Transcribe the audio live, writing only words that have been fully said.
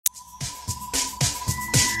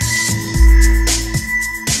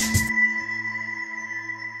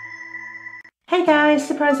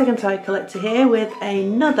Surprise Egg and Toy Collector here with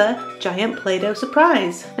another giant Play-Doh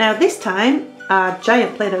surprise. Now this time our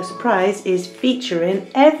giant Play-Doh surprise is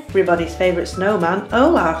featuring everybody's favourite snowman,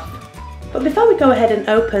 Olaf. But before we go ahead and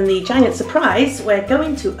open the giant surprise, we're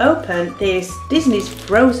going to open this Disney's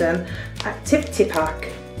Frozen activity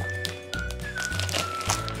pack.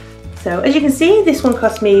 So as you can see, this one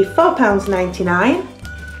cost me £4.99.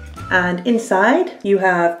 And inside you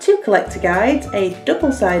have 2 collector guides, a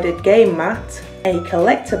double-sided game mat, a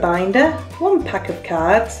collector binder, 1 pack of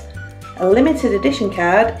cards, a limited edition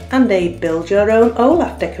card and a build your own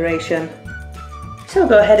Olaf decoration. So we'll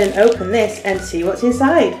go ahead and open this and see what's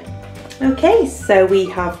inside. Okay, so we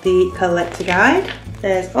have the collector guide.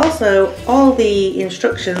 There's also all the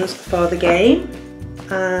instructions for the game,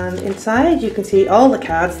 and inside you can see all the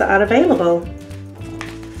cards that are available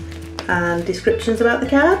and descriptions about the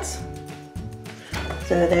cards.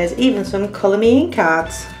 So there's even some colour me in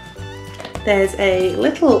cards. There's a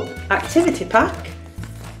little activity pack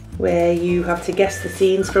where you have to guess the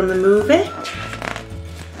scenes from the movie,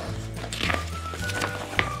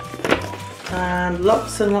 and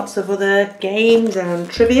lots of other games and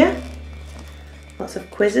trivia, lots of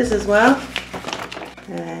quizzes as well.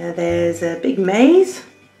 There's a big maze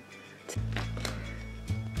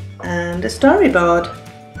and a storyboard.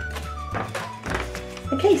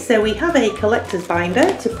 Okay, so we have a collector's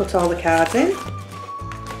binder to put all the cards in,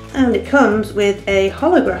 and it comes with a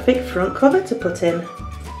holographic front cover to put in.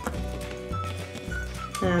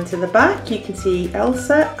 And to the back you can see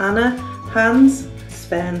Elsa, Anna, Hans,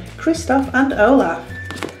 Sven, Kristoff and Olaf.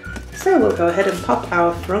 So we'll go ahead and pop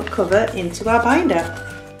our front cover into our binder.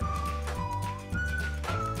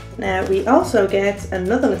 Now we also get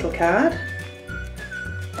another little card,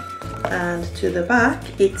 and to the back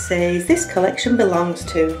it says this collection belongs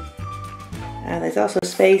to. And there's also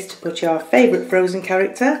space to put your favourite Frozen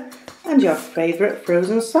character and your favourite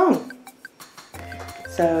Frozen song.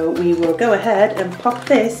 So we will go ahead and pop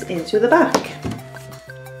this into the back.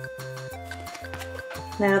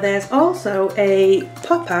 Now there's also a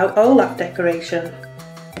pop-out Olaf decoration.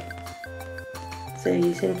 So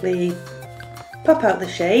you simply pop out the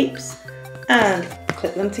shapes and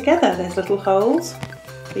clip them together. There's little holes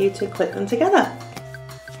for you to clip them together.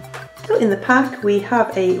 So in the pack we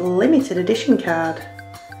have a limited edition card.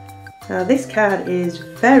 Now this card is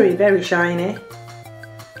very shiny,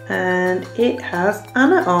 and it has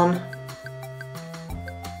Anna on.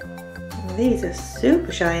 And these are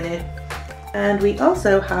super shiny. And we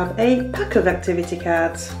also have a pack of activity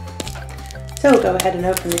cards. So we'll go ahead and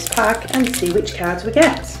open this pack and see which cards we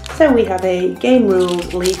get. So we have a game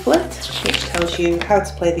rules leaflet which tells you how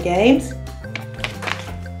to play the games.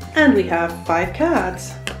 And we have 5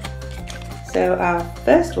 cards. So our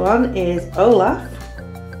first one is Olaf,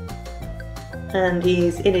 and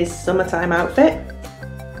he's in his summertime outfit.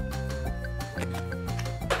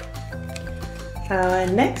 Our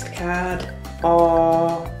next card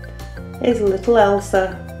is little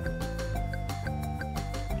Elsa.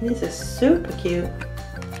 These are super cute.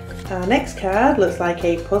 Our next card looks like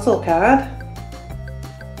a puzzle card,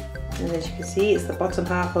 and as you can see it's the bottom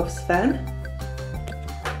half of Sven.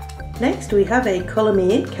 Next we have a colour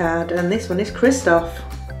me in card, and this one is Kristoff.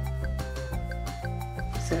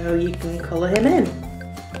 So you can colour him in.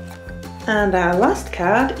 And our last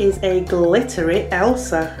card is a glittery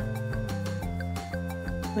Elsa,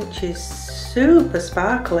 which is super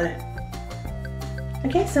sparkly.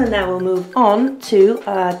 Okay, so now we'll move on to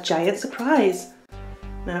our giant surprise.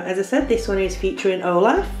 Now as I said, this one is featuring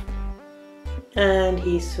Olaf, and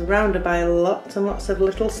he's surrounded by lots and lots of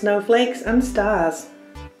little snowflakes and stars.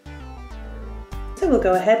 So we'll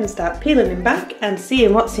go ahead and start peeling him back and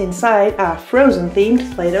seeing what's inside our Frozen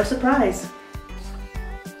themed Play-Doh surprise.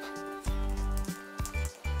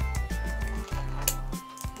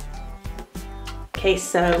 Okay,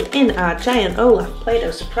 so in our giant Olaf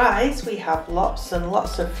Play-Doh surprise we have lots and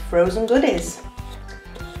lots of Frozen goodies.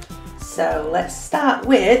 So let's start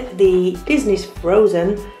with the Disney's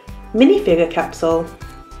Frozen minifigure capsule.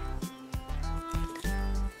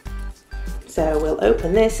 So we'll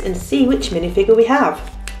open this and see which minifigure we have.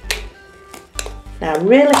 Now I'm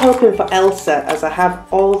really hoping for Elsa, as I have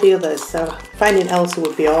all the others, so finding Elsa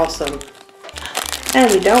would be awesome.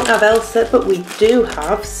 And we don't have Elsa, but we do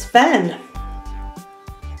have Sven.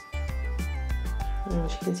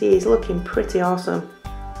 As you can see, he's looking pretty awesome.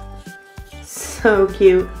 So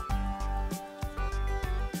cute.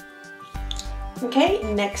 Okay,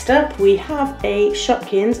 next up we have a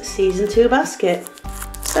Shopkins Season 2 basket.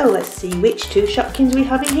 So let's see which 2 Shopkins we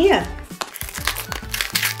have in here.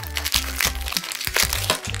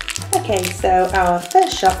 Okay, so our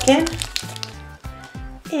first Shopkin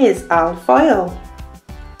is alfoil.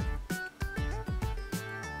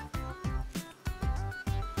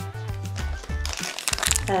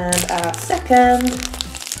 And our second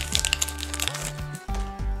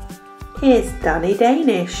is Danny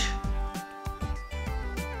Danish.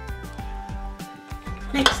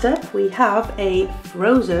 Next up we have a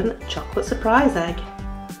frozen chocolate surprise egg.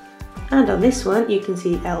 And on this one you can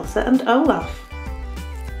see Elsa and Olaf.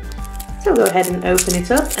 So we'll go ahead and open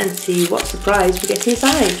it up and see what surprise we get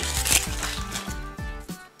inside.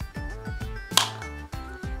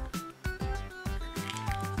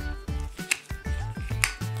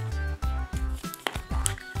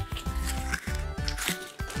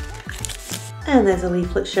 And there's a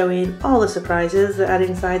leaflet showing all the surprises that are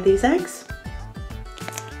inside these eggs.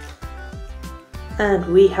 And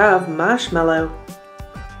we have marshmallow.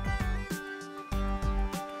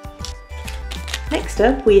 Next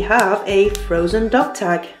up we have a frozen dog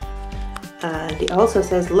tag, and it also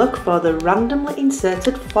says look for the randomly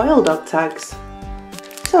inserted foil dog tags.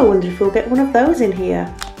 So I wonder if we'll get one of those in here.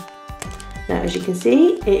 Now as you can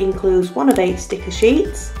see, it includes 1 of 8 sticker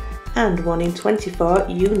sheets and 1 in 24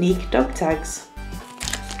 unique dog tags.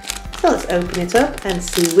 So let's open it up and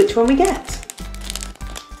see which one we get.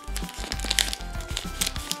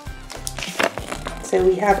 So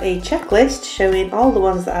we have a checklist showing all the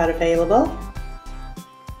ones that are available.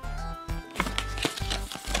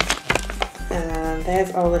 And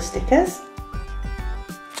there's all the stickers.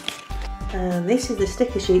 And this is the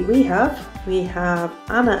sticker sheet we have. We have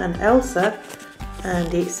Anna and Elsa,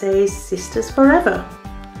 and it says Sisters Forever.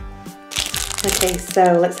 Okay, so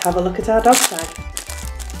let's have a look at our dog tag.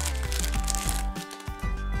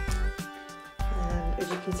 And as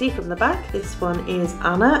you can see from the back, this one is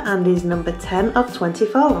Anna and is number 10 of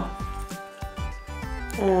 24.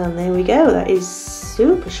 And there we go, that is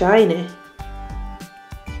super shiny.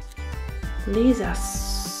 These are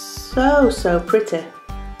so pretty.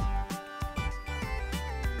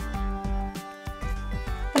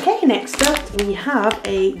 Okay, next up we have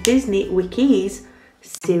a Disney Wikis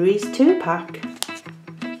Series 2 pack.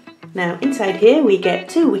 Now inside here we get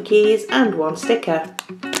 2 wikis and 1 sticker.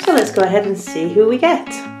 So let's go ahead and see who we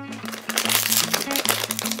get.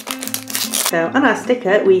 So on our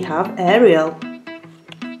sticker we have Ariel.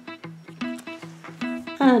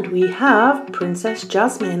 And we have Princess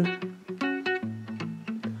Jasmine.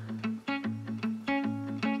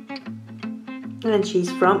 And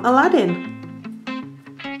she's from Aladdin.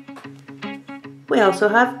 We also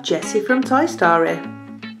have Jessie from Toy Story.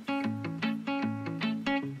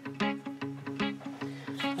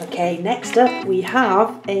 Okay, next up we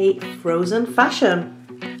have a Frozen Fashion.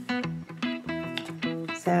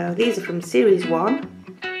 So these are from Series 1.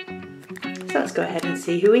 So let's go ahead and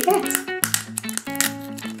see who we get.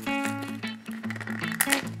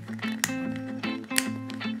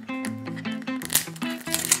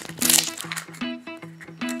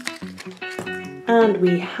 And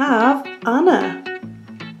we have Anna.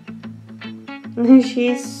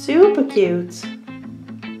 She's super cute.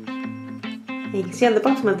 You can see on the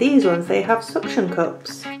bottom of these ones they have suction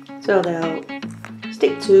cups, so they'll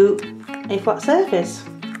stick to a flat surface.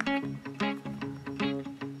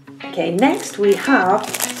 Okay, next we have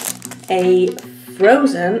a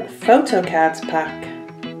Frozen photo cards pack.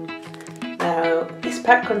 Now this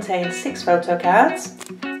pack contains 6 photo cards.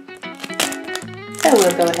 So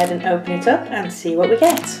we'll go ahead and open it up and see what we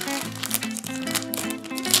get.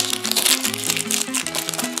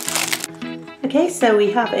 Okay, so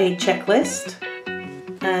we have a checklist,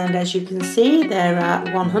 and as you can see there are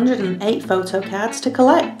 108 photo cards to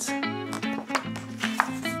collect.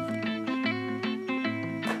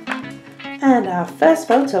 And our first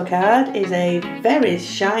photo card is a very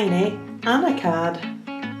shiny Anna card.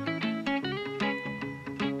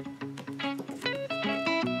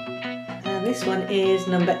 This one is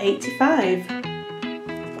number 85.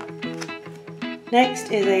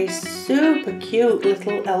 Next is a super cute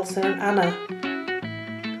little Elsa and Anna.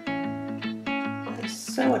 That's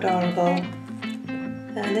so adorable.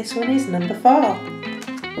 And this one is number 4.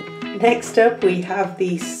 Next up we have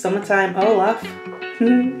the Summertime Olaf.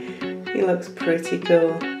 He looks pretty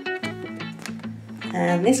cool.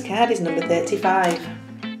 And this card is number 35.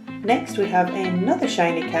 Next we have another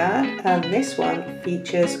shiny card, and this one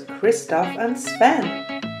features Kristoff and Sven.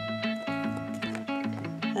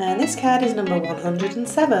 And this card is number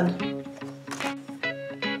 107.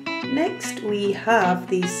 Next we have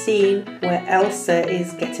the scene where Elsa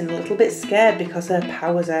is getting a little bit scared because her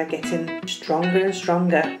powers are getting stronger and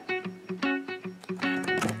stronger.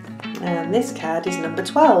 And this card is number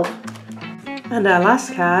 12. And our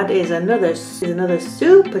last card is another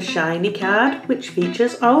super shiny card which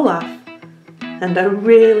features Olaf. And I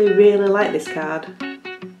really like this card.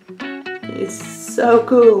 It's so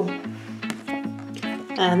cool.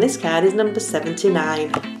 and this card is number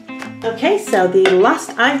 79. Okay, so the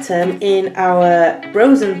last item in our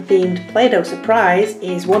Frozen themed Play-Doh surprise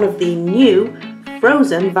is one of the new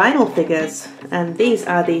Frozen vinyl figures, and these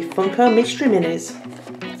are the Funko Mystery Minis.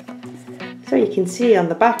 So you can see on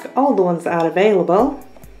the back all the ones that are available,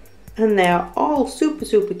 and they are all super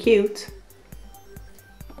cute,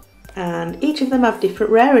 and each of them have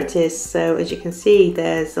different rarities. So as you can see,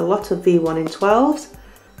 there's a lot of the 1 in 12s,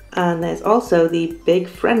 and there's also the big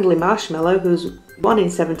friendly marshmallow who's 1 in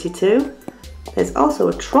 72. There's also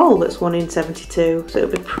a troll that's 1 in 72, so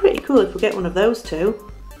it'll be pretty cool if we get one of those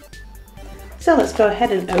two. So let's go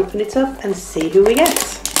ahead and open it up and see who we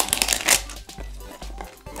get.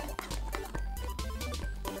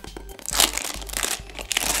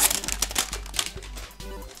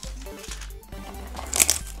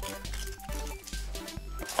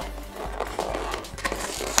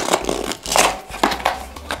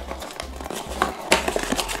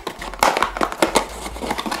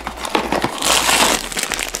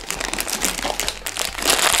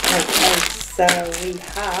 Okay, so we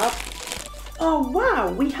have, oh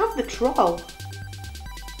wow, we have the troll.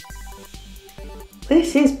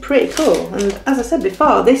 This is pretty cool, and as I said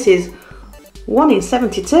before, this is 1 in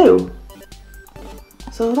 72.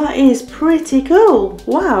 So that is pretty cool,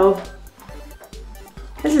 wow.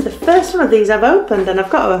 This is the first one of these I've opened, and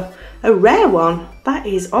I've got a rare one. That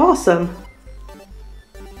is awesome.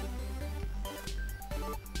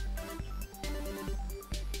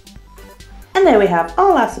 And there we have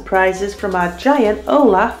all our surprises from our giant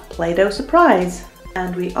OLAF Play-Doh surprise.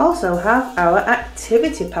 And we also have our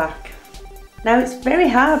activity pack. Now it's very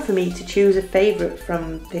hard for me to choose a favourite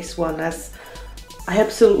from this one, as I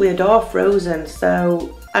absolutely adore Frozen,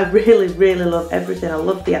 so I really love everything. I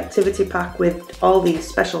love the activity pack with all these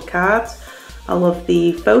special cards. I love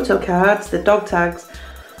the photo cards, the dog tags.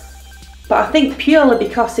 But I think purely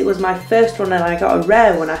because it was my first one and I got a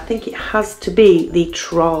rare one, I think it has to be the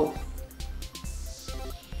troll.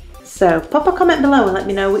 So pop a comment below and let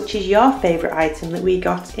me know which is your favourite item that we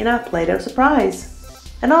got in our Play-Doh surprise.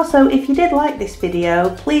 And also, if you did like this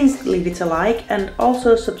video, please leave it a like and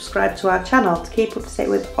also subscribe to our channel to keep up to date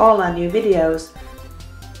with all our new videos.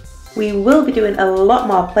 We will be doing a lot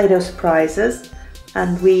more Play-Doh surprises,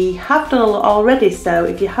 and we have done a lot already, so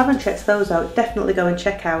if you haven't checked those out, definitely go and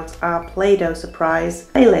check out our Play-Doh surprise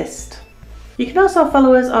playlist. You can also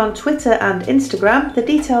follow us on Twitter and Instagram. The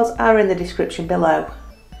details are in the description below.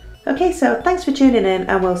 Okay, so thanks for tuning in,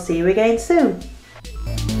 and we'll see you again soon.